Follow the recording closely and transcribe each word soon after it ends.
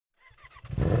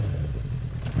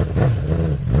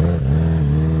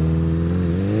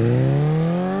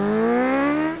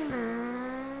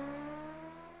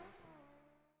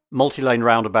Multi-lane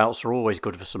roundabouts are always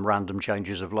good for some random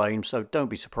changes of lane, so don't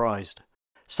be surprised.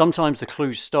 Sometimes the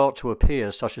clues start to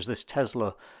appear, such as this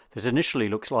Tesla that initially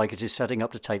looks like it is setting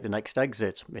up to take the next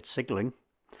exit. It's signalling.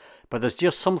 But there's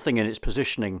just something in its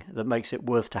positioning that makes it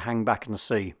worth to hang back and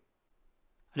see.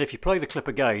 And if you play the clip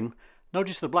again,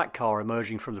 notice the black car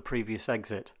emerging from the previous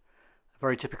exit. A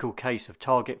very typical case of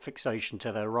target fixation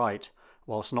to their right,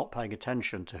 whilst not paying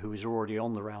attention to who is already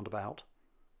on the roundabout.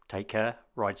 Take care,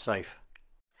 ride safe.